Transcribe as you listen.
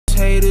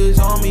haters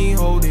on me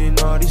holding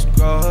all these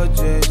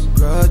grudges.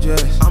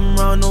 I'm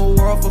around the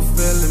world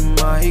fulfilling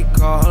my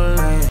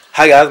calling.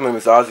 Hi guys, my name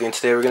is Ozzy, and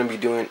today we're going to be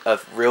doing a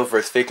real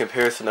versus fake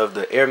comparison of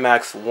the Air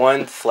Max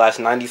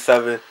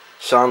 1/97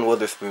 Sean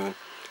Wotherspoon.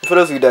 For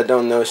those of you that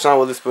don't know, Sean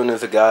Wotherspoon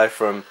is a guy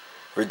from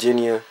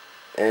Virginia,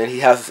 and he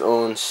has his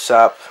own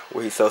shop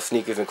where he sells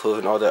sneakers and clothes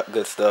and all that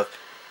good stuff.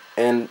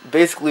 And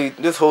basically,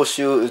 this whole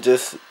shoe is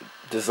just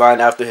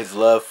designed after his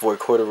love for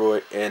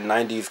corduroy and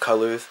 90s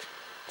colors.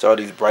 It's all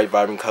these bright,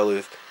 vibrant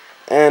colors.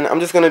 And I'm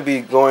just going to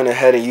be going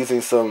ahead and using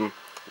some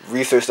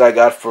research that I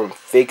got from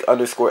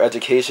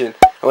fake_education.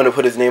 I'm going to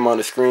put his name on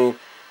the screen.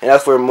 And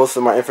that's where most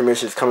of my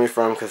information is coming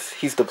from, because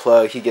he's the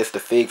plug. He gets the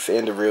fakes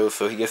and the reals,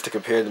 so he gets to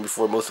compare them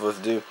before most of us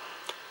do.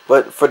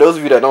 But for those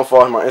of you that don't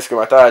follow him on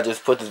Instagram, I thought I'd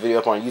just put this video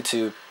up on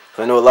YouTube.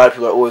 I know a lot of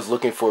people are always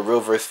looking for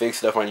real versus fake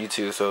stuff on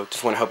YouTube, so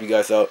just want to help you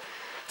guys out.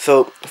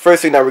 So the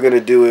first thing that we're going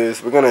to do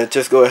is we're going to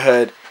just go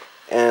ahead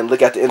and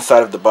look at the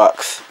inside of the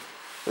box.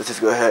 Let's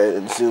just go ahead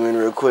and zoom in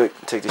real quick,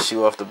 take the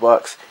shoe off the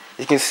box.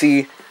 You can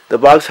see the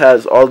box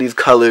has all these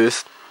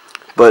colors,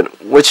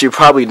 but what you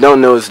probably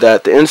don't know is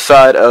that the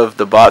inside of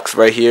the box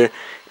right here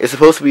is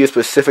supposed to be a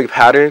specific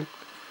pattern,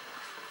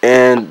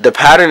 and the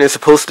pattern is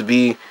supposed to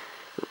be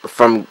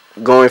from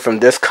going from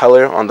this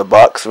color on the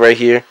box right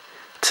here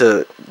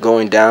to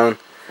going down.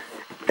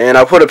 And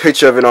I'll put a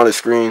picture of it on the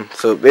screen.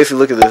 So basically,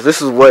 look at this.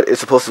 This is what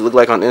it's supposed to look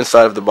like on the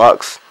inside of the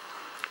box.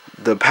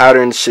 The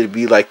pattern should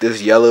be like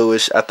this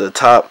yellowish at the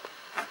top.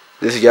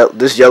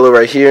 This yellow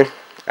right here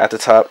at the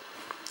top.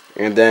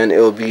 And then it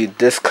will be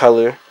this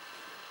color.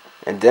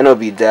 And then it'll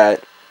be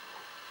that.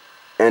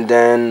 And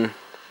then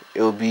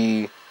it'll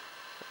be,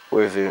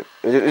 where is it?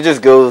 It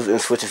just goes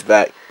and switches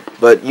back.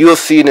 But you'll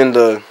see it in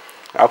the,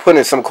 I'll put it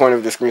in some corner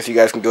of the screen so you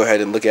guys can go ahead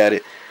and look at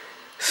it.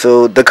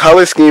 So the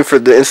color scheme for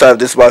the inside of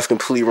this box is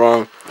completely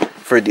wrong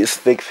for this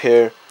fake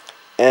pair.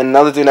 And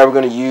another thing that we're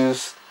going to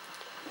use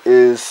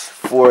is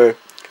for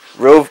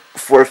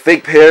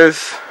fake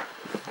pairs,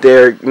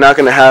 they're not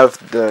going to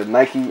have the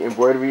Nike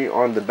embroidery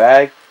on the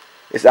bag.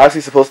 It's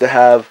actually supposed to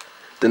have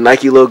the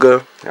Nike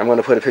logo. I'm going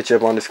to put a picture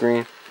up on the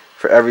screen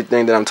for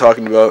everything that I'm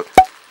talking about.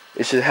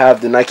 It should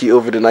have the Nike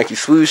over the Nike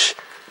swoosh.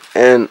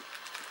 And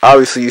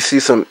obviously you see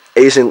some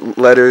Asian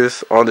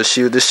letters on the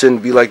shoe. This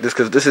shouldn't be like this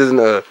because this isn't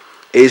a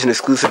Asian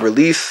exclusive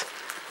release.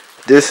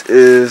 This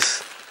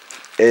is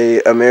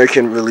a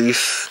American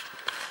release,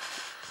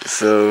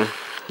 so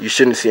you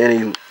shouldn't see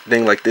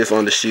anything like this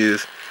on the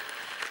shoes.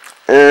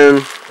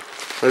 And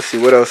let's see,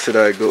 what else should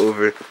I go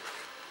over?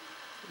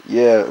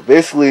 Yeah,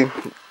 basically,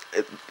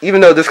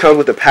 even though this comes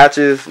with the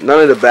patches,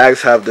 none of the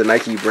bags have the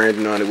Nike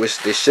branding on it, which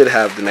they should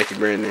have the Nike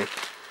branding.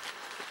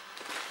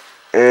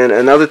 And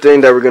another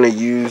thing that we're going to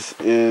use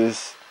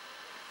is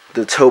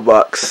the toe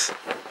box.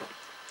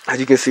 As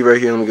you can see right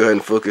here, let me go ahead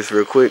and focus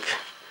real quick.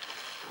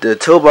 The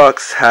toe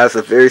box has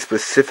a very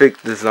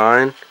specific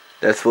design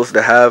that's supposed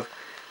to have,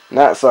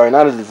 not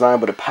a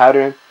design, but a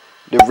pattern.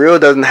 The real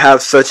doesn't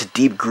have such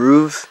deep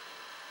grooves.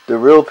 The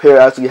real pair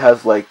actually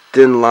has like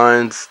thin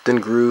lines, thin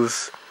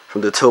grooves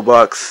from the toe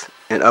box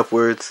and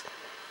upwards.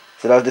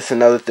 So that's just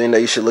another thing that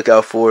you should look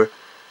out for.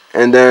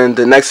 And then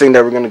the next thing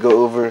that we're going to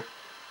go over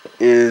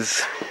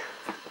is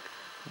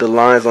the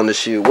lines on the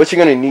shoe. What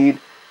you're going to need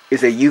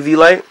is a UV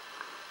light.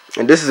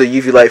 And this is a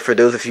UV light for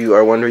those of you who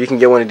are wondering. You can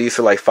get one of these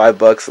for like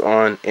 $5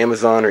 on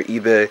Amazon or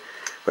eBay,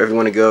 wherever you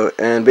want to go.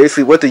 And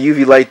basically what the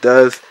UV light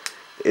does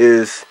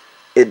is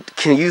you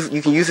can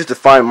use it to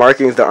find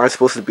markings that aren't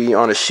supposed to be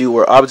on a shoe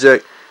or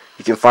object.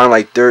 You can find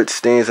like dirt,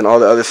 stains, and all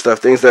the other stuff,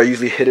 things that are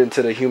usually hidden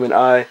to the human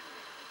eye.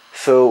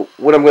 So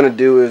what I'm going to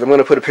do is I'm going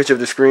to put a picture of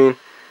the screen.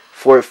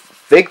 For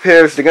fake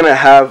pairs, they're going to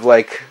have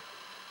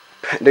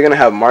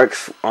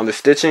marks on the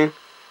stitching,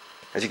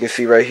 as you can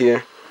see right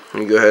here.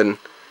 Let me go ahead and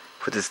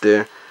put this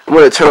there. I'm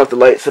going to turn off the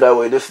light so that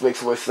way this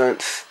makes more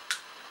sense.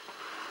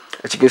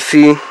 As you can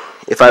see,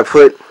 if I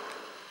put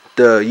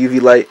the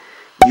UV light,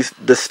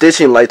 the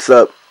stitching lights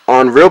up.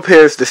 On real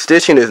pairs, the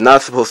stitching is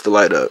not supposed to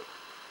light up.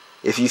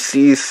 If you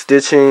see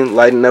stitching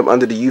lighting up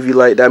under the UV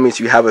light, that means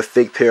you have a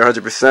fake pair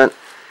 100%.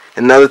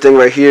 Another thing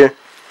right here,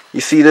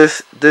 you see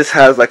this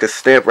has like a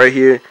stamp right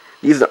here.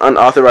 These are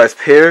unauthorized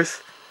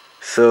pairs.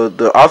 So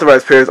the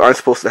authorized pairs aren't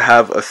supposed to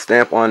have a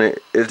stamp on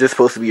it. It's just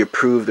supposed to be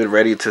approved and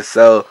ready to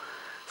sell.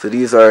 So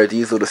these are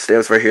these little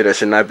stamps right here that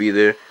should not be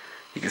there.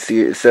 You can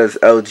see it says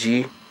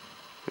LG.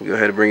 Let me go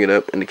ahead and bring it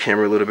up in the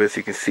camera a little bit so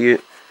you can see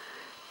it.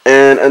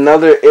 And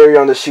another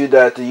area on the shoe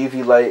that the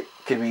UV light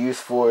can be used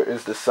for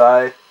is the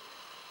side.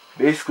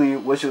 Basically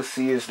what you'll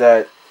see is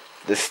that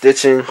the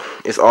stitching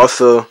is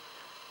also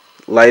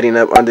lighting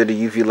up under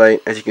the UV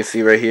light, as you can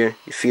see right here.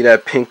 You see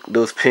that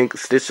those pink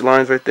stitch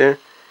lines right there?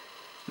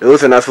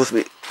 Those are not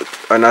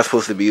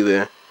supposed to be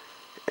there.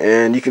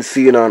 And you can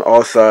see it on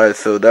all sides,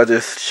 so that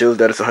just shows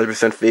that it's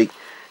 100% fake.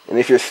 And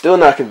if you're still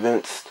not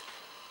convinced,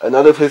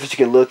 another place that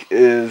you can look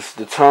is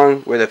the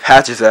tongue, where the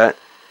patch is at.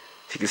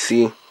 As you can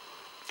see,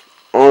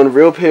 on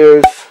real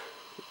pairs,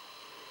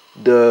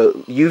 the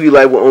UV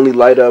light will only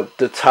light up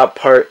the top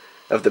part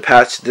of the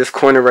patch, this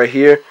corner right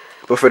here.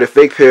 But for the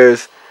fake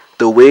pairs,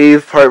 the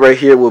wave part right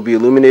here will be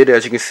illuminated.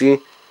 As you can see,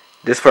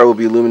 this part will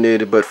be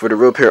illuminated, but for the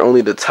real pair,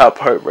 only the top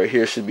part right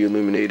here should be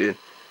illuminated.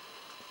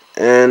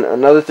 And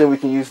another thing we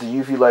can use the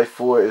UV light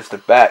for is the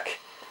back.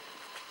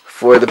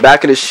 For the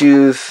back of the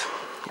shoes,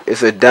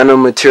 it's a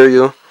denim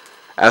material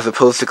as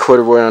opposed to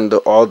corduroy on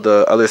all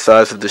the other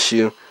sides of the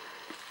shoe.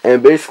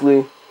 And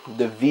basically,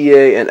 the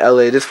VA and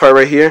LA, this part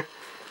right here,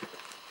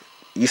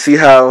 you see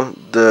how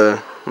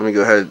let me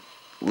go ahead,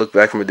 look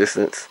back from a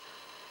distance.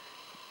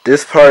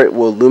 This part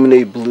will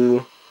illuminate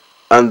blue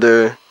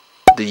under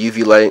the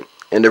UV light,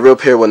 and the real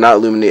pair will not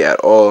illuminate at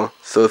all.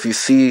 So if you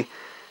see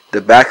the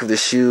back of the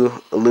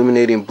shoe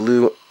illuminating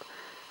blue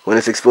when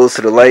it's exposed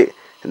to the light,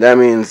 that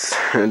means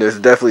there's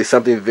definitely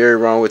something very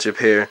wrong with your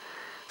pair.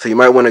 So you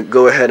might want to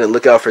go ahead and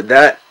look out for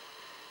that.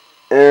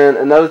 And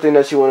another thing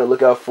that you want to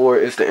look out for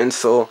is the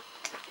insole.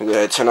 Go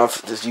ahead and turn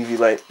off this UV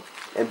light.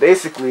 And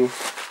basically,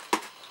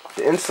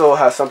 the insole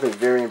has something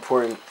very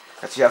important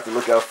that you have to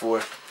look out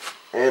for.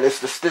 And it's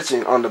the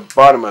stitching on the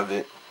bottom of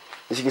it.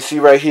 As you can see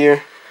right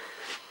here,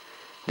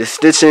 the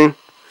stitching,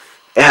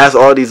 it has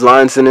all these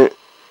lines in it.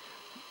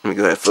 Let me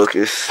go ahead and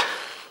focus.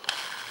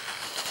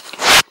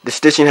 The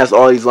stitching has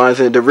all these lines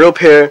in it. The real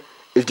pair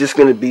is just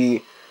going to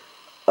be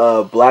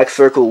a black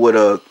circle with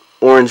a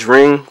orange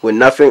ring with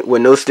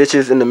no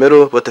stitches in the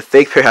middle, but the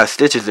fake pair has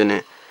stitches in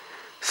it.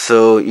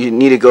 So you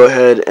need to go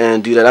ahead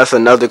and do that. That's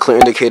another clear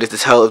indicator to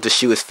tell if the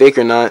shoe is fake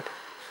or not.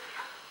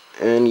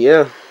 And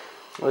yeah,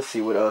 let's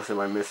see, what else am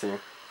I missing?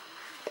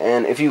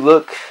 And if you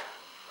look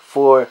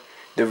for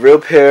the real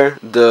pair,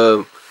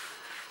 the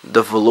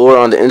velour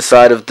on the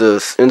inside of the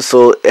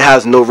insole, it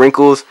has no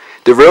wrinkles.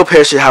 The real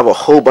pair should have a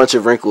whole bunch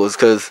of wrinkles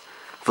because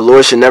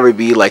velour should never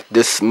be like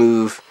this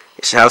smooth.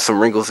 It should have some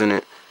wrinkles in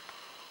it.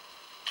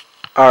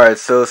 Alright,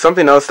 so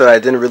something else that I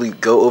didn't really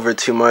go over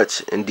too much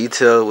in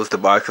detail was the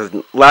box. Cause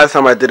last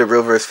time I did a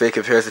real versus fake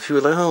comparison,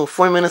 people were like, oh,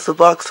 4 minutes of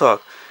box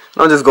talk.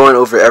 And I'm just going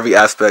over every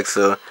aspect,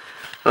 so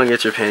don't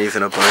get your panties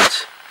in a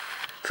bunch.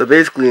 So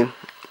basically,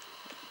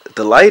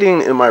 the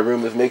lighting in my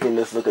room is making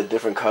this look a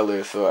different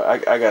color, so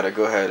I gotta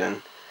go ahead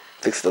and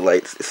fix the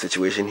light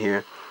situation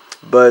here.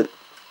 But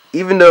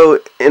even though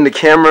in the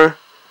camera,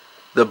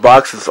 the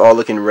box is all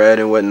looking red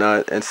and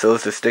whatnot, and so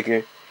is the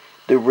sticker,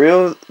 the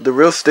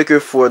real sticker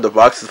for the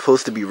box is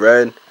supposed to be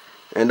red.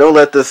 And don't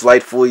let this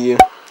light fool you.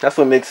 That's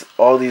what makes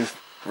all these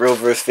real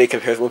versus fake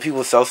comparisons. When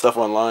people sell stuff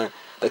online,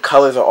 the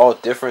colors are all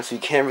different, so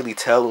you can't really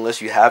tell unless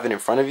you have it in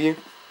front of you.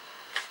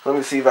 Let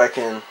me see if I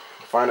can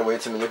find a way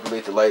to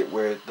manipulate the light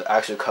where the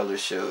actual color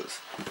shows.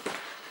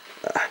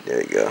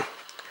 There you go.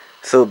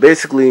 So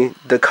basically,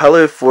 the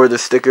color for the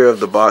sticker of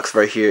the box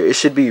right here, it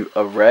should be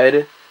a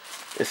red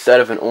instead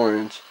of an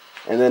orange.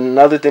 And then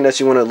another thing that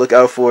you want to look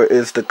out for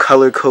is the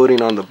color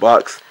coding on the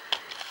box.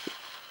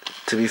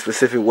 To be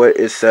specific, what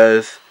it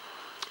says.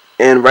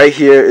 And right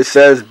here, it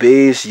says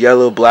beige,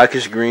 yellow,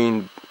 blackish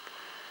green.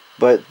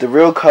 But the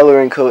real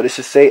coloring code, it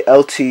should say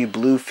LT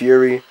Blue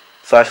Fury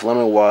 /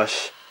 Lemon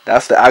Wash.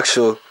 That's the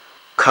actual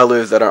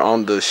colors that are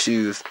on the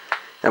shoes.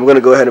 I'm going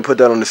to go ahead and put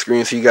that on the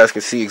screen so you guys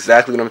can see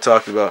exactly what I'm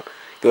talking about.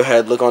 Go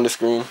ahead, look on the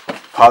screen.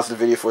 Pause the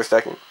video for a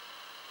second.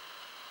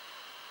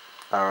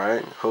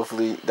 Alright,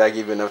 hopefully that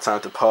gave you enough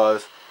time to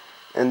pause.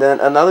 And then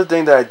another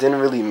thing that I didn't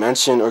really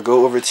mention or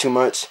go over too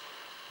much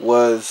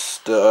was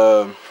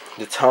the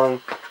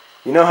tongue.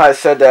 You know how I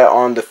said that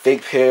on the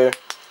fake pair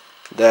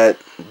that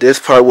this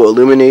part will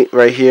illuminate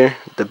right here,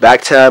 the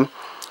back tab?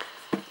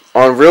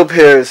 On real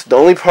pairs, the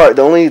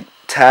only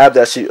tab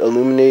that should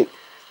illuminate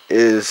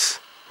is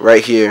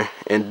right here,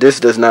 and this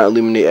does not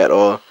illuminate at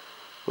all,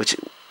 which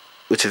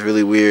is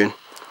really weird.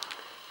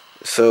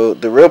 So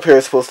the real pair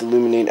is supposed to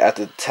illuminate at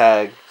the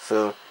tag.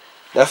 So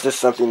that's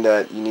just something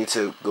that you need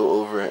to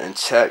go over and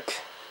check.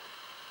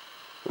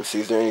 Let's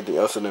see, is there anything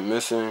else that I'm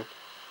missing?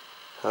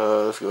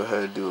 Let's go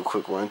ahead and do a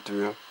quick run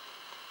through.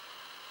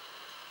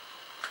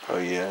 Oh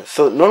yeah.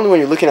 So normally when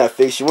you're looking at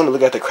fakes, you want to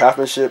look at the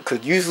craftsmanship,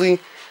 because usually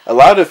a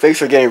lot of the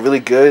fakes are getting really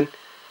good.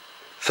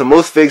 So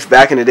most fakes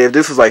back in the day, if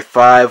this was like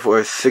 5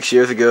 or 6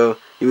 years ago,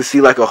 you would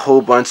see like a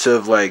whole bunch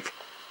of like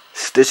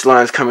stitch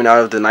lines coming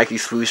out of the Nike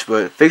swoosh.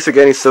 But fakes are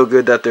getting so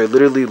good that they're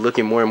literally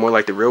looking more and more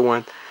like the real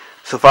one.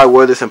 So if I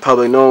wore this in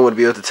public, no one would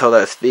be able to tell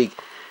that it's fake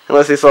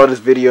unless they saw this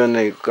video and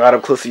they got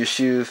up close to your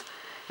shoes.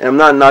 And I'm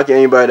not knocking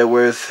anybody that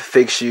wears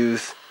fake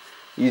shoes.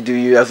 You do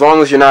you. As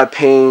long as you're not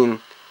paying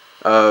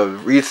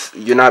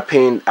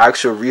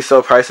actual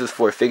resale prices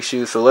for fake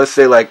shoes. So let's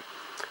say like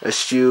a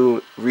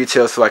shoe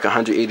retails for like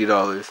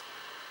 $180,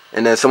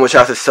 and then someone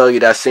tries to sell you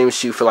that same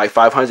shoe for like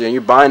 $500, and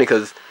you're buying it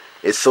because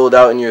it's sold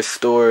out in your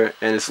store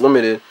and it's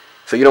limited.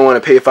 So you don't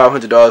want to pay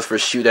 $500 for a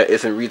shoe that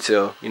isn't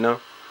retail, you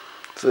know?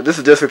 So this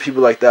is just for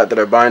people like that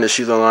are buying the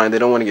shoes online. They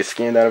don't want to get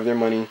scammed out of their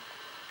money.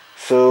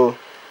 So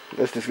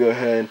let's just go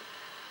ahead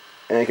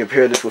and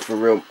compare this with a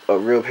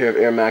real pair of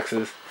Air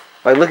Maxes.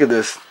 Like, look at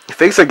this.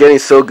 Fakes are getting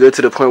so good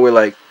to the point where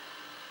like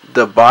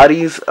the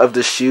bodies of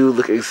the shoe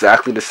look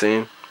exactly the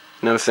same.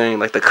 You know what I'm saying?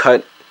 Like the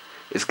cut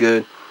is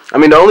good. I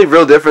mean, the only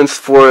real difference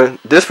for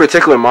this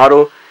particular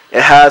model,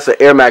 it has an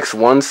Air Max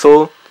 1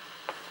 sole,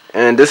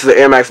 and this is an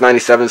Air Max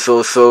 97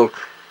 sole. So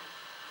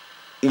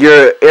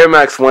your Air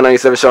Max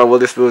 197 Sean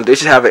Wotherspoon, they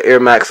should have an Air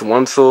Max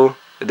 1 sole.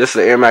 This is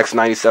an Air Max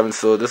 97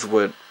 sole. This is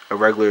what a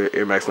regular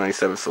Air Max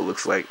 97 sole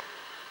looks like.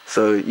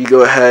 So you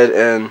go ahead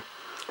and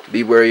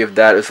be wary of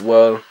that as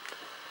well.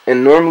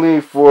 And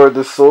normally for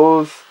the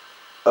soles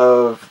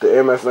of the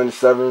Air Max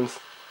 97s,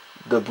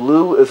 the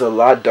blue is a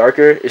lot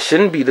darker. It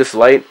shouldn't be this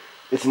light.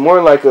 It's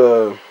more like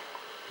a,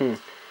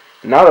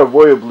 not a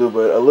royal blue,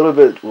 but a little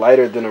bit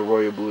lighter than a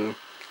royal blue.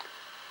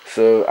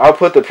 So I'll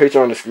put the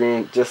picture on the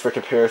screen just for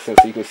comparison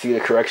so you can see the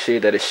correct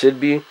shade that it should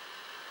be.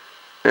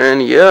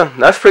 And yeah,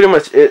 that's pretty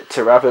much it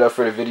to wrap it up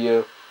for the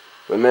video.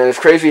 But man, it's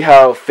crazy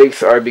how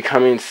fakes are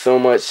becoming so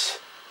much,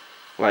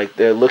 like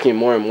they're looking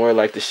more and more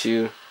like the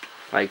shoe.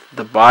 Like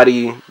the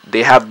body,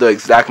 they have the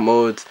exact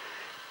modes.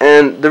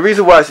 And the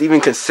reason why it's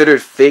even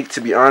considered fake,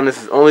 to be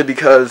honest, is only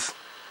because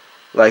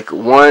like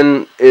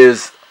one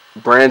is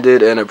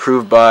branded and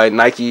approved by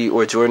Nike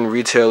or Jordan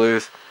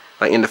retailers.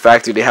 Like in the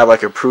factory, they have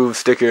like a approved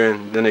sticker,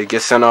 and then it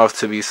gets sent off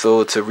to be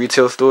sold to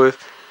retail stores.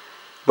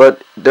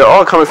 But they're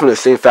all coming from the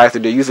same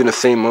factory. They're using the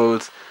same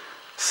modes.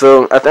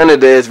 So at the end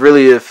of the day, it's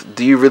really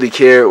do you really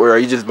care, or are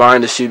you just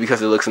buying the shoe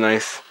because it looks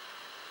nice?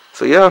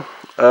 So yeah,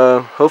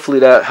 hopefully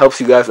that helps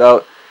you guys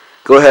out.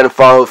 Go ahead and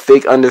follow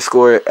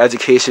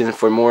fake_education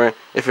for more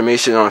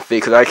information on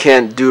fake, because I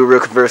can't do a real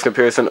reverse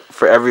comparison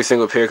for every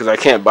single pair because I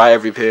can't buy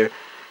every pair.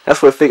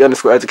 That's what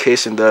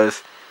fake_education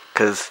does,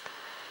 because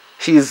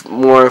he's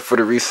more for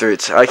the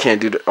research. I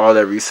can't do all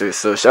that research.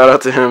 So shout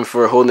out to him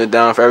for holding it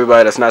down for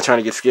everybody that's not trying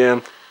to get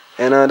scammed.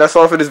 And that's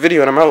all for this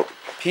video, and I'm out.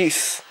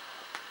 Peace.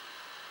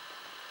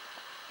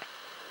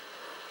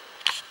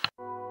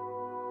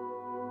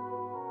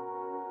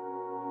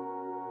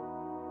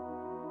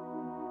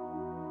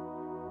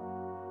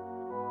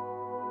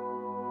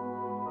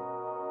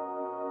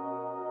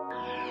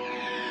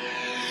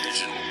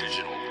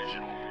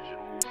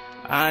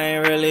 I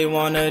ain't really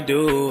wanna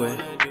do it.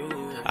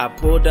 I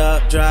pulled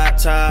up, drop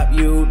top,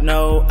 you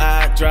know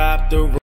I dropped the